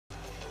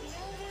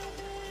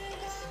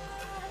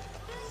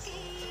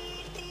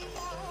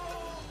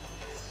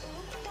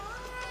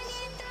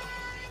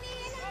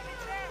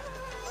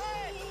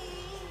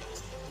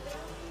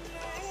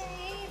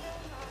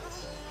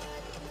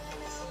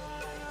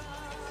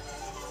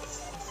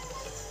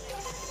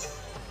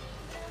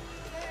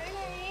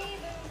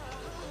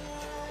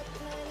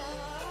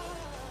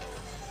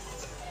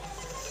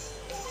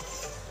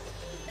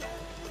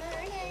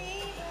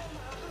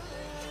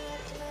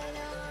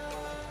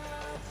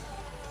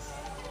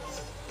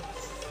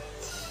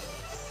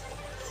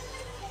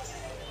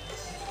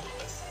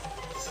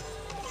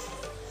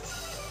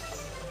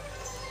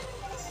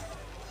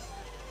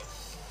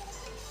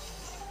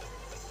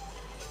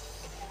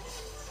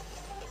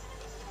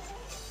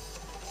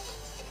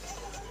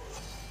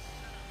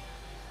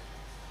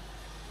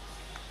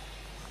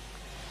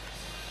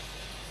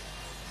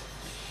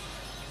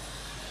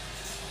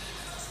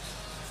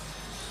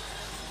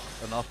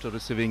And after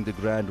receiving the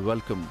grand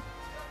welcome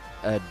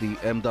at the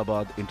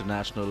Ahmedabad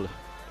International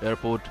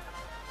Airport,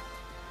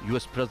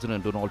 US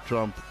President Donald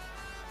Trump,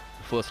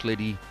 First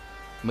Lady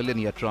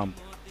Melania Trump,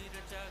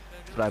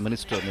 Prime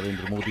Minister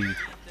Narendra Modi,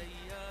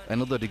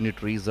 and other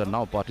dignitaries are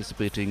now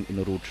participating in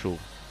a roadshow.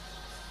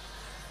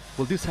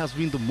 Well, this has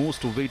been the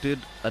most awaited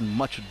and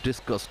much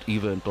discussed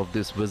event of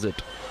this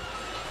visit,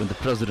 when the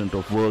President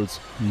of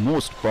world's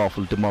most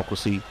powerful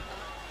democracy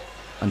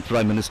and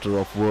Prime Minister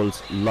of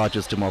world's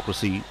largest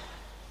democracy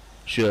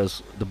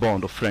shares the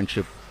bond of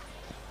friendship.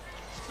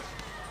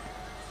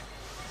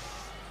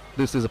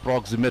 This is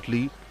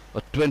approximately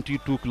a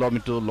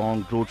 22-kilometer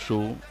long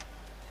roadshow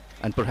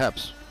and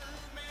perhaps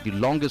the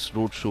longest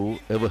roadshow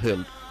ever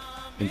held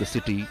in the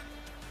city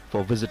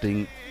for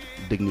visiting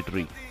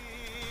dignitary.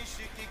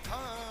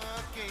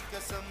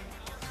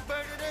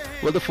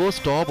 Well, the first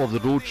stop of the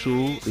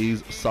roadshow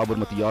is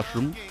Sabarmati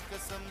Ashram,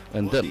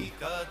 and then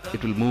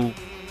it will move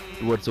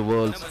towards the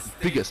world's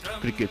biggest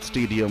cricket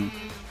stadium,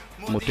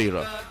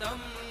 Motera.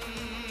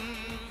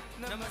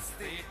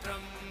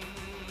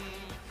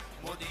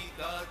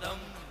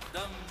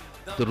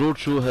 The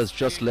roadshow has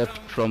just left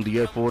from the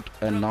airport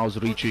and now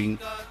is reaching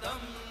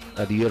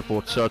at the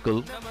airport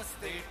circle,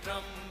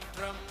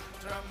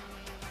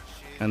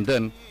 and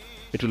then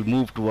it will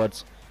move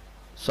towards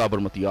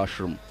Sabarmati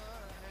Ashram.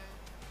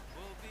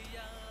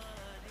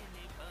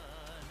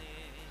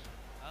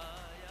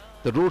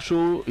 The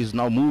roadshow is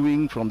now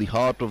moving from the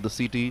heart of the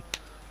city,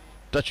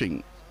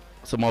 touching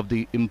some of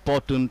the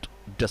important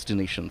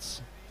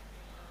destinations.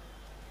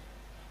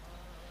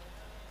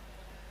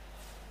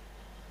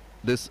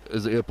 This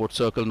is the airport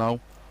circle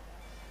now,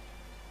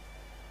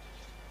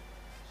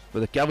 where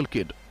the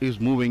cavalcade is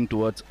moving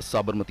towards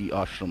Sabarmati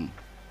Ashram.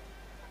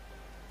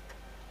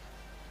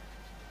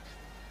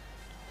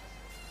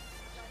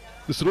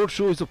 This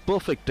roadshow is a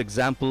perfect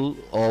example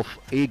of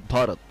Ek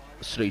Bharat,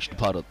 Shresth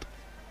Bharat.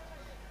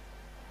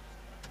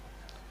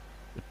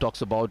 It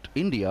talks about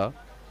India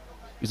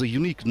is a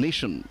unique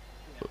nation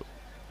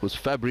whose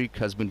fabric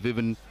has been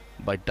woven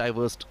by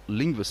diverse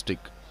linguistic,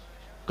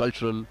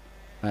 cultural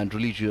and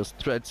religious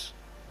threads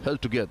held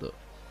together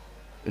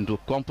into a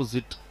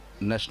composite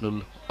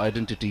national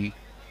identity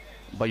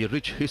by a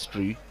rich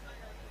history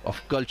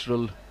of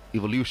cultural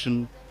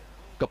evolution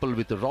coupled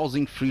with a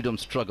rousing freedom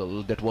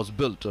struggle that was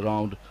built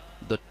around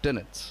the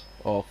tenets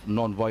of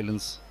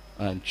non-violence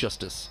and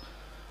justice.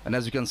 And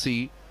as you can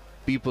see,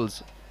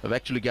 peoples have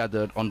actually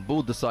gathered on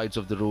both the sides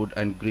of the road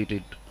and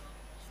greeted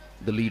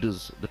the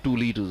leaders, the two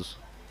leaders.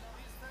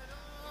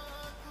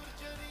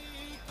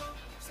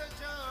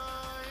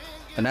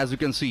 And as you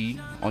can see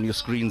on your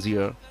screens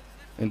here,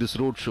 in this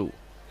roadshow,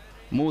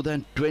 more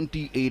than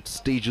 28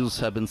 stages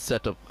have been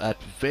set up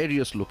at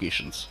various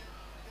locations,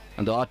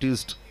 and the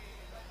artist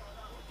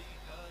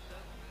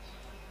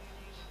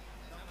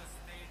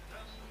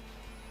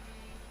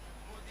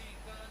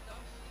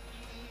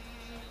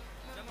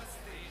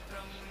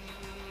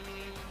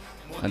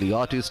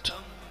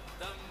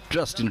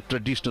dressed in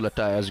traditional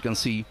attire, as you can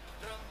see,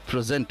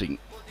 presenting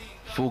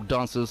folk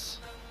dances,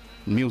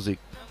 music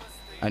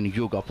and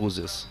yoga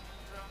poses.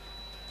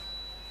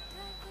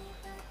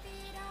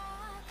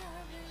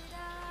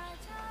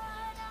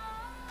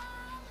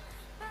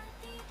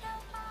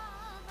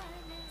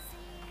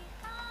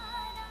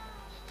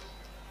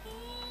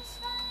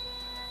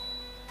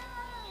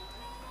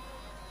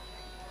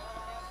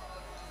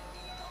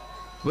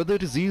 Whether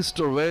it is east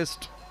or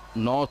west,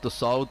 north or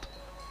south,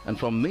 and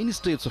from many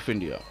states of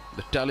India,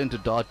 the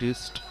talented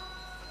artists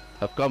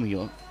have come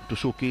here to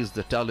showcase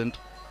their talent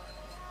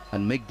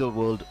and make the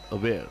world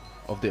aware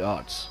of their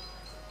arts.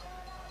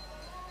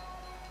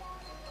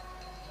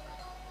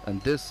 And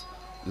this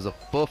is a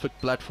perfect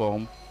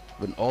platform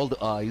when all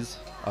the eyes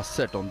are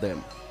set on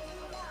them.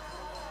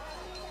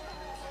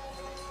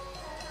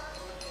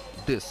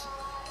 This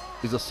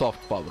is the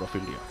soft power of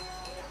India.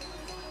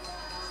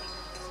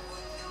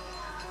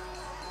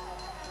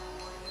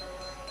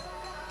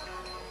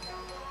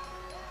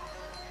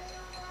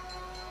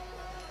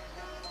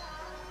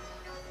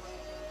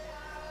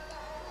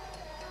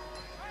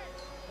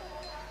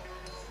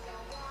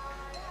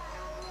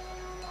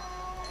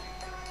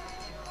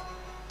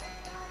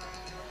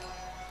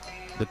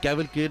 The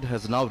cavalcade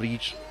has now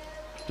reached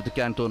to the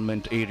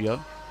cantonment area.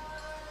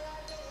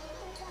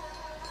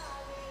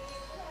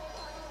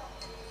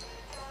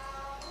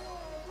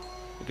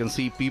 You can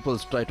see people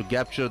try to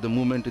capture the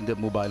movement in their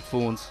mobile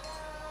phones.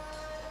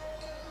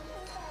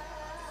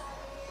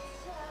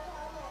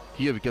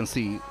 Here we can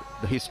see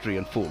the history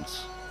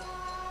unfolds.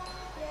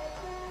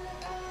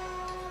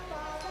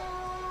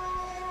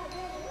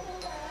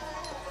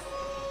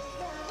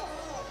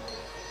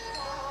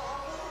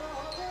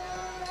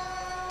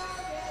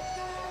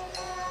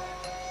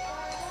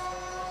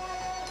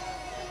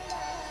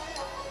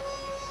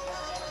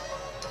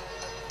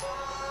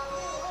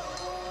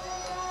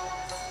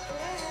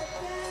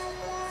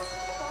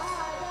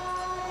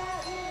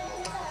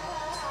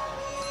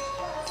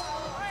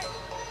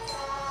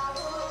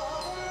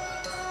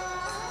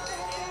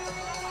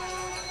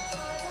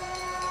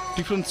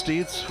 Different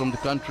states from the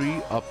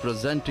country are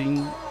presenting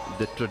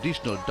the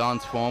traditional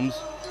dance forms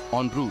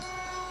en route,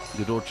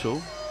 the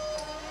roadshow.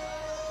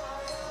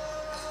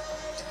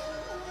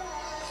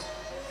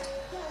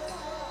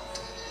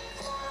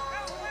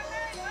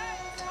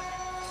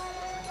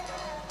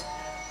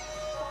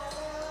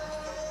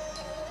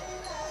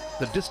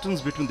 The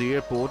distance between the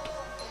airport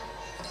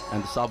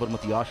and the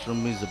Sabarmati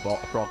Ashram is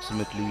about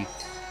approximately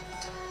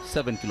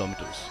 7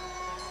 kilometers.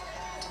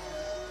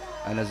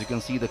 And as you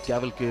can see, the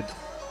cavalcade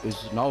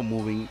is now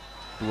moving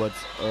towards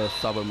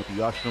Sabarmati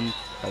Ashram,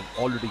 have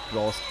already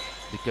crossed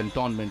the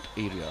cantonment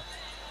area.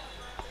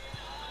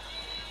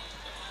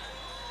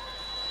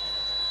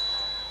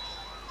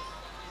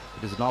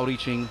 It is now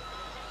reaching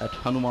at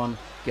Hanuman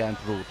Camp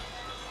Road.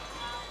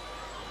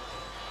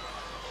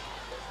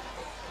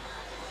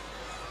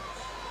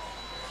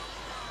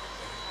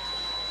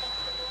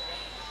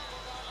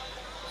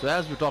 So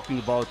as we're talking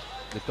about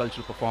the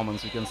cultural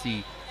performance, you can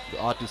see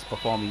the artists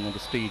performing on the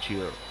stage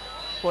here.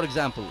 For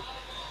example,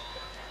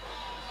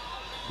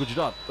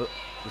 Gujarat,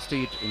 the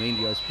state in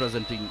India, is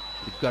presenting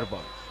the Garba.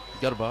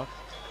 Garba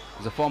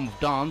is a form of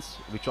dance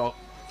which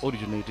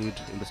originated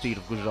in the state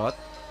of Gujarat,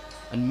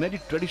 and many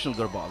traditional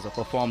Garbas are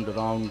performed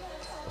around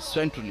a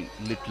centrally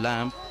lit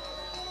lamp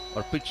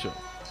or picture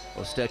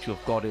or statue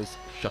of goddess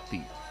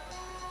Shakti.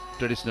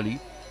 Traditionally,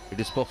 it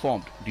is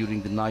performed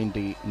during the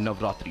 9-day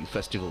Navratri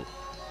festival.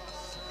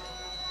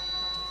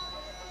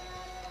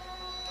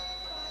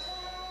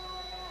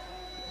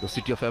 The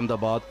city of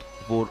Ahmedabad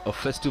wore a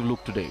festive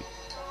look today.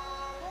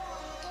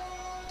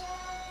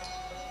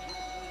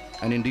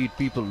 And indeed,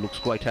 people looks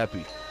quite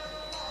happy.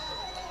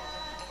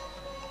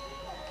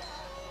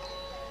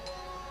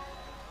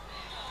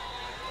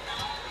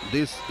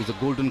 This is a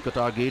golden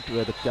Qatar gate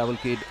where the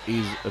cavalcade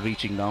is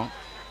reaching now.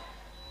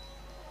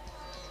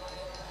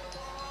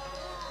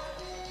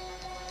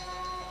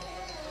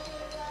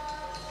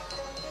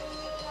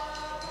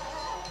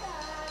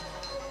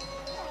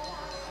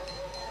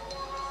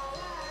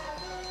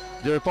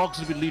 There are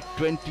approximately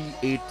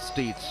 28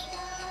 states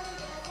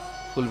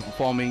who will be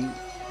performing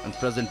and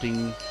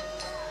presenting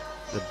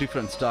the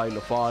different style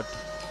of art,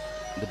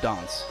 the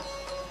dance.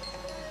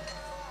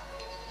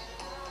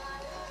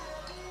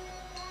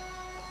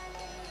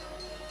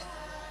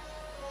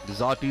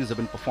 These artists have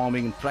been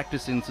performing and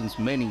practicing since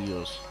many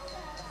years.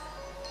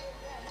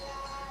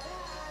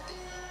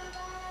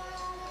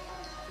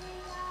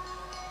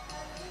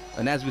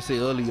 And as we say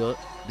earlier,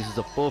 this is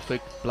a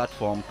perfect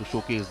platform to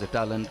showcase their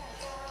talent,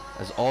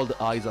 as all the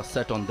eyes are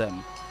set on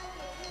them.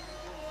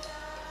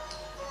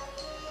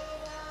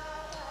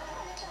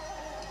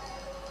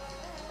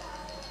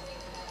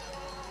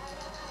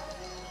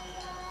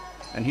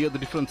 And here the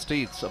different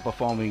states are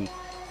performing,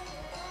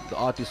 the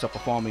artists are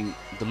performing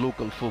the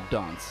local folk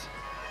dance.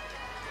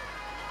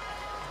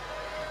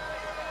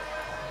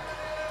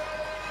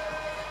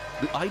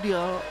 The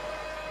idea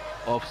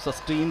of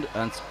sustained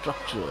and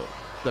structured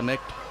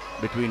connect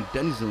between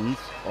denizens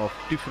of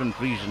different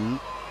regions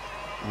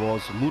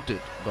was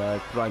mooted by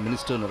Prime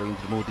Minister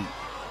Narendra Modi.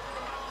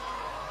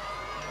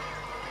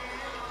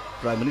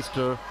 Prime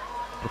Minister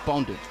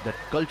propounded that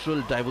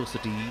cultural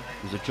diversity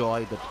is a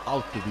joy that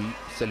ought to be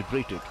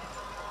celebrated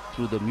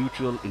through the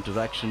mutual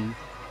interaction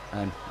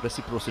and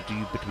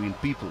reciprocity between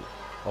people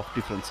of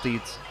different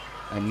states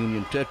and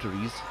union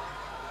territories,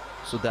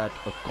 so that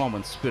a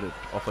common spirit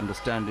of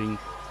understanding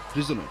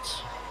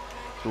resonates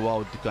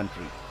throughout the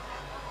country.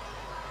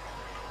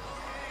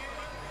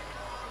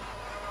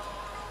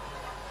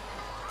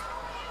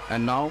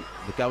 And now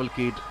the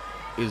cavalcade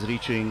is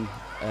reaching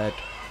at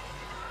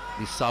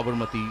the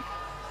Sabarmati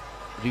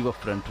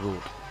riverfront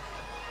road.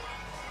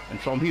 And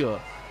from here,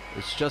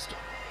 it's just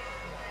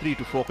 3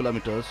 to 4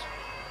 kilometers.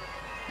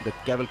 The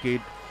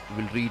cavalcade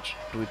will reach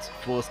to its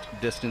first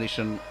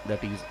destination,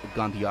 that is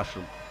Gandhi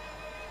Ashram.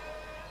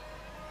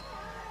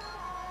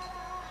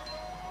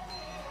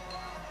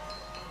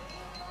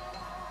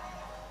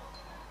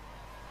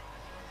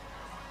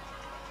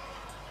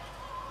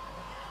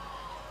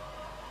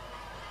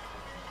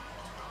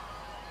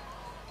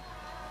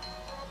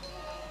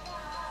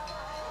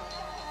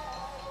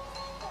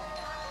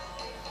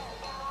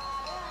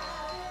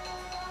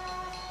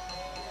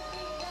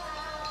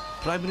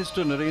 Prime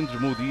Minister Narendra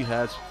Modi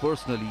has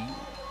personally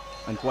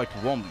and quite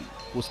warmly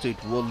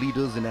hosted world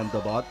leaders in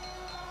Ahmedabad,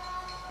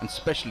 and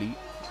especially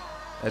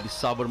at the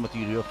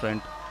Sabarmati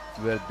riverfront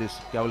where this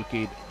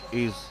cavalcade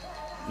is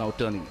now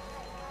turning.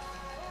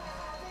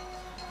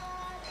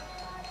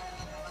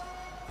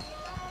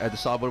 At the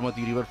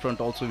Sabarmati riverfront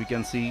also we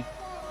can see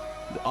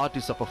the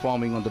artists are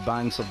performing on the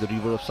banks of the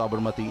river of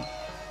Sabarmati.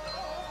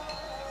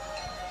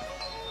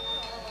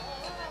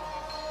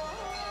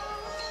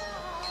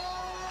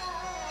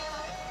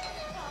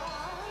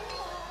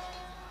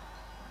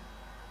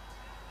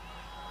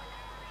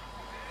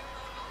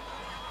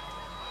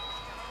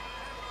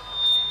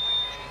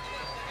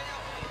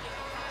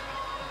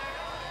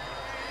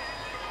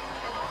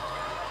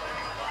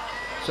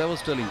 So I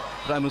was telling,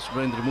 Prime Minister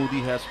Narendra Modi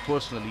has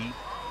personally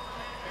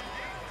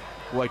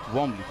quite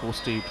warmly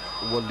hosted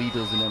world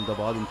leaders in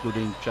Ahmedabad,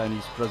 including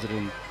Chinese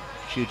President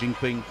Xi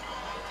Jinping,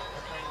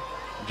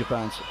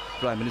 Japan's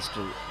Prime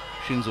Minister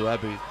Shinzo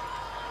Abe,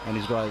 and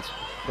Israel's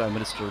Prime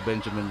Minister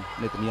Benjamin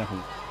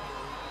Netanyahu.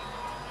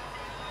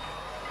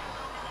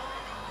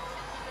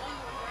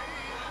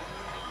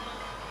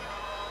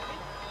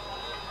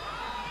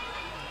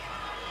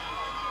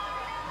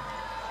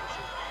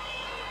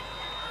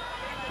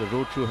 The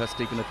roadshow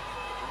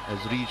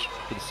has reached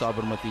to the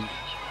Sabarmati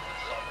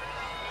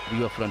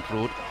riverfront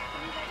road.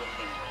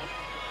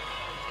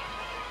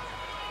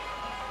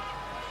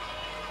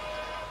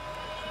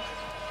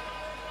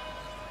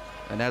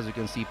 And as you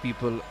can see,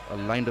 people are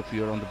lined up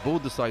here on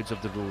both the sides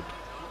of the road.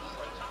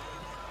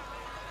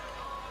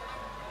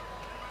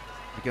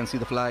 You can see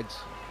the flags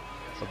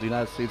of the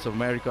United States of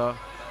America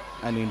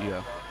and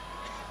India.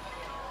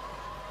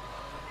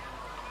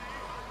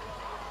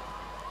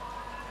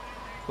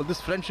 Well,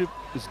 this friendship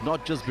is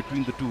not just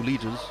between the two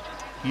leaders.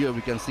 Here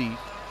we can see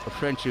a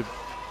friendship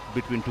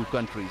between two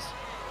countries.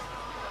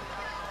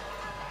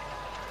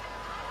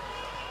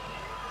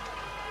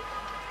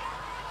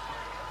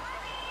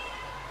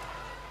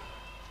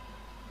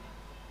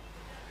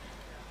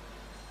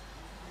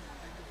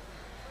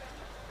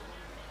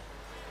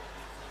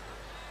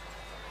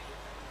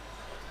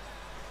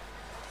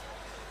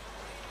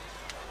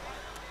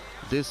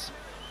 This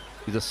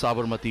is the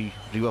Sabarmati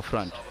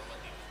riverfront.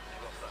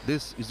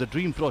 This is the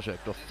dream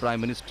project of Prime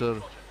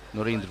Minister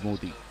Narendra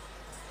Modi.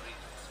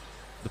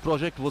 The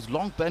project was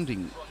long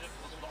pending,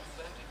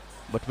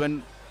 but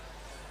when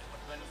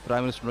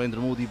Prime Minister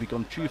Narendra Modi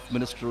became Chief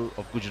Minister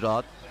of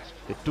Gujarat,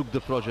 they took the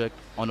project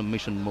on a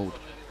mission mode.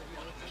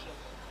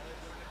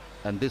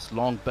 And this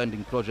long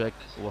pending project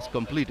was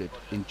completed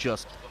in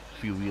just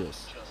a few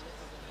years.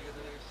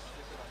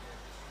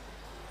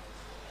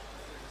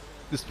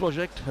 This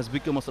project has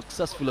become a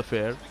successful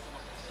affair,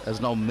 as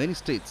now many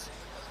states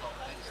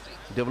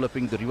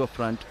developing the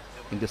riverfront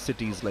in their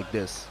cities like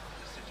this.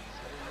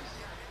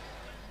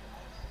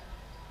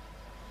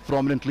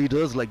 Prominent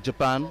leaders like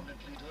Japan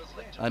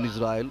and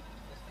Israel,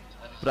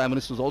 Prime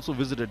Ministers also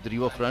visited the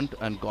riverfront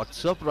and got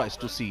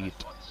surprised to see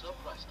it.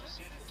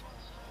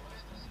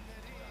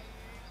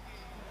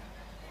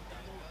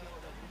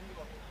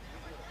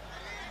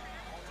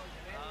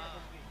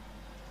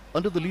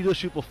 Under the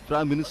leadership of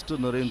Prime Minister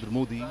Narendra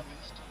Modi,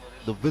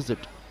 the visit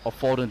of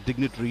foreign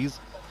dignitaries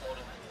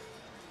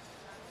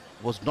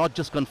was not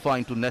just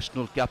confined to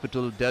national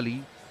capital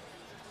Delhi,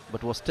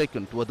 but was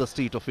taken to other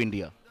states of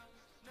India.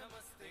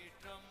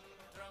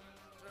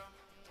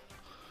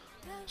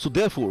 So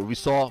therefore, we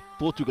saw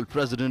Portugal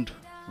President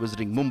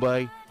visiting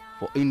Mumbai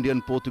for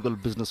Indian-Portugal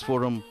Business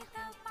Forum,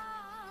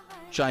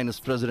 China's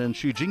President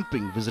Xi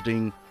Jinping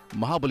visiting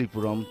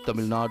Mahabalipuram,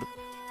 Tamil Nadu,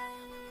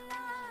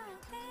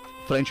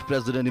 French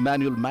President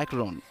Emmanuel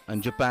Macron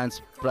and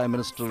Japan's Prime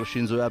Minister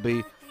Shinzo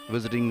Abe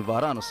visiting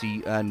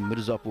Varanasi and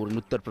Mirzapur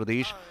in Uttar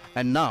Pradesh,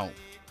 and now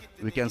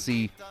we can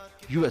see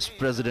US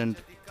President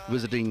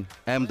visiting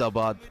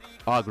Ahmedabad,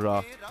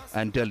 Agra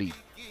and Delhi.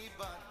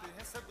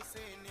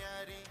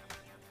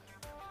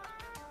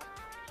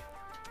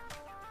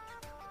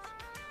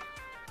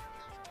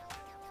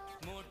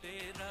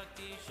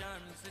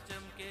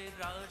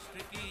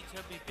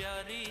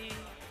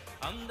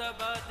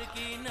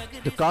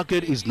 The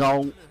carcade is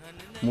now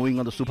moving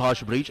on the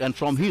Subhash Bridge, and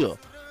from here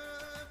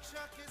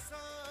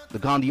the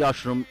Gandhi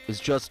Ashram is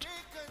just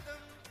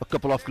a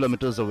couple of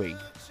kilometers away.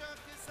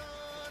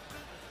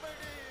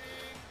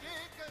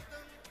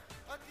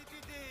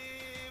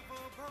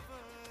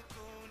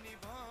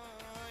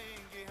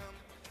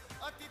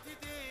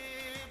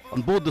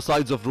 On both the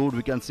sides of the road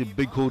we can see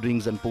big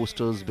hoardings and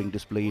posters being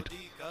displayed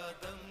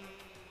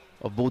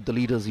of both the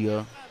leaders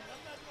here.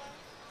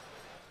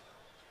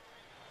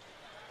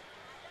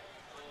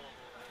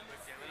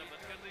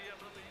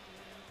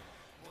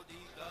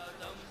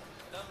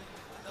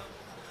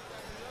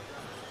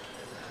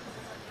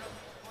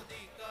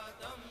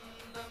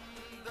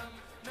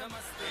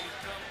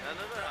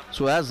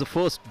 So as the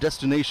first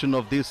destination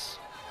of this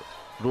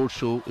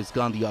roadshow is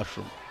Gandhi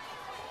Ashram.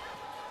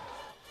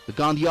 The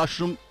Gandhi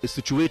Ashram is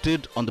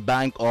situated on the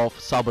bank of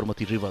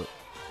Sabarmati river.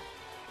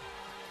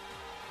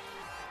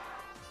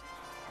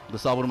 The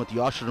Sabarmati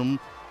Ashram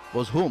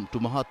was home to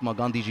Mahatma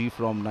Gandhi ji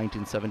from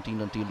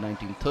 1917 until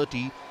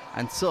 1930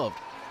 and served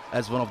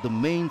as one of the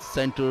main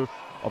centers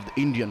of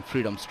the Indian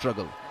freedom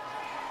struggle.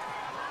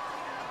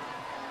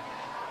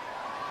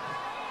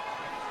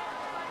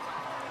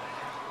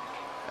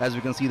 As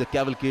we can see, the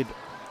cavalcade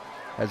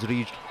has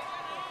reached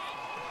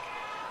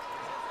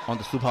on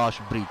the Subhash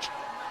Bridge.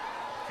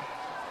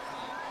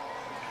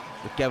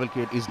 The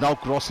cavalcade is now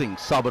crossing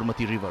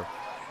Sabarmati river.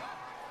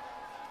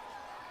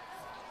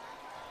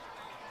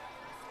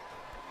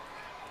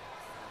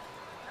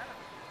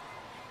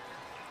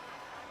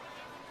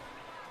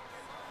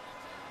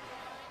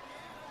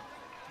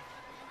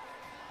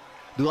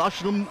 The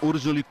ashram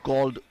originally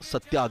called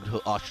Satyagraha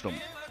Ashram,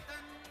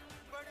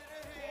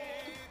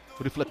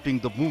 reflecting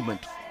the movement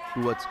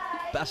towards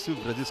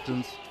passive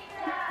resistance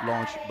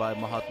launched by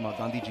Mahatma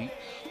Gandhi ji.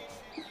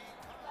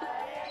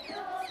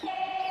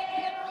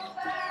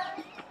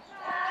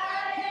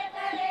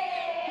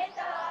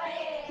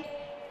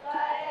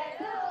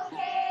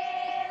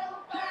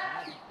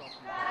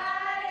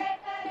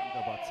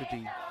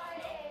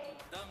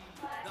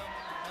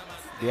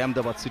 the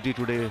Ahmedabad city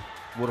today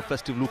wore a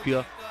festive look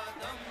here.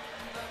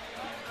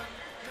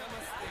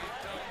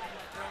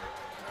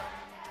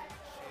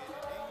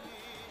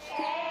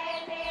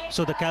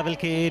 So the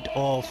cavalcade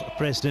of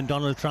President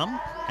Donald Trump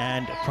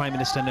and Prime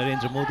Minister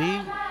Narendra Modi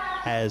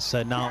has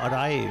now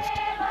arrived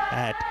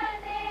at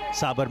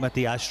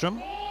Sabarmati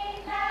Ashram,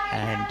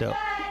 and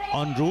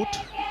en route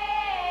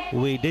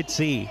we did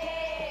see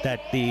that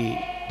the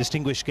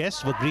distinguished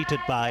guests were greeted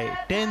by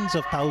tens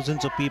of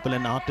thousands of people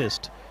and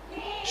artists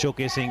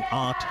showcasing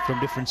art from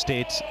different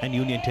states and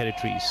union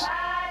territories.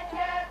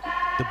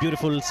 The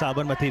beautiful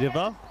Sabarmati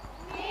river,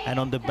 and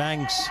on the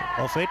banks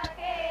of it,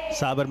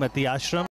 Sabarmati Ashram.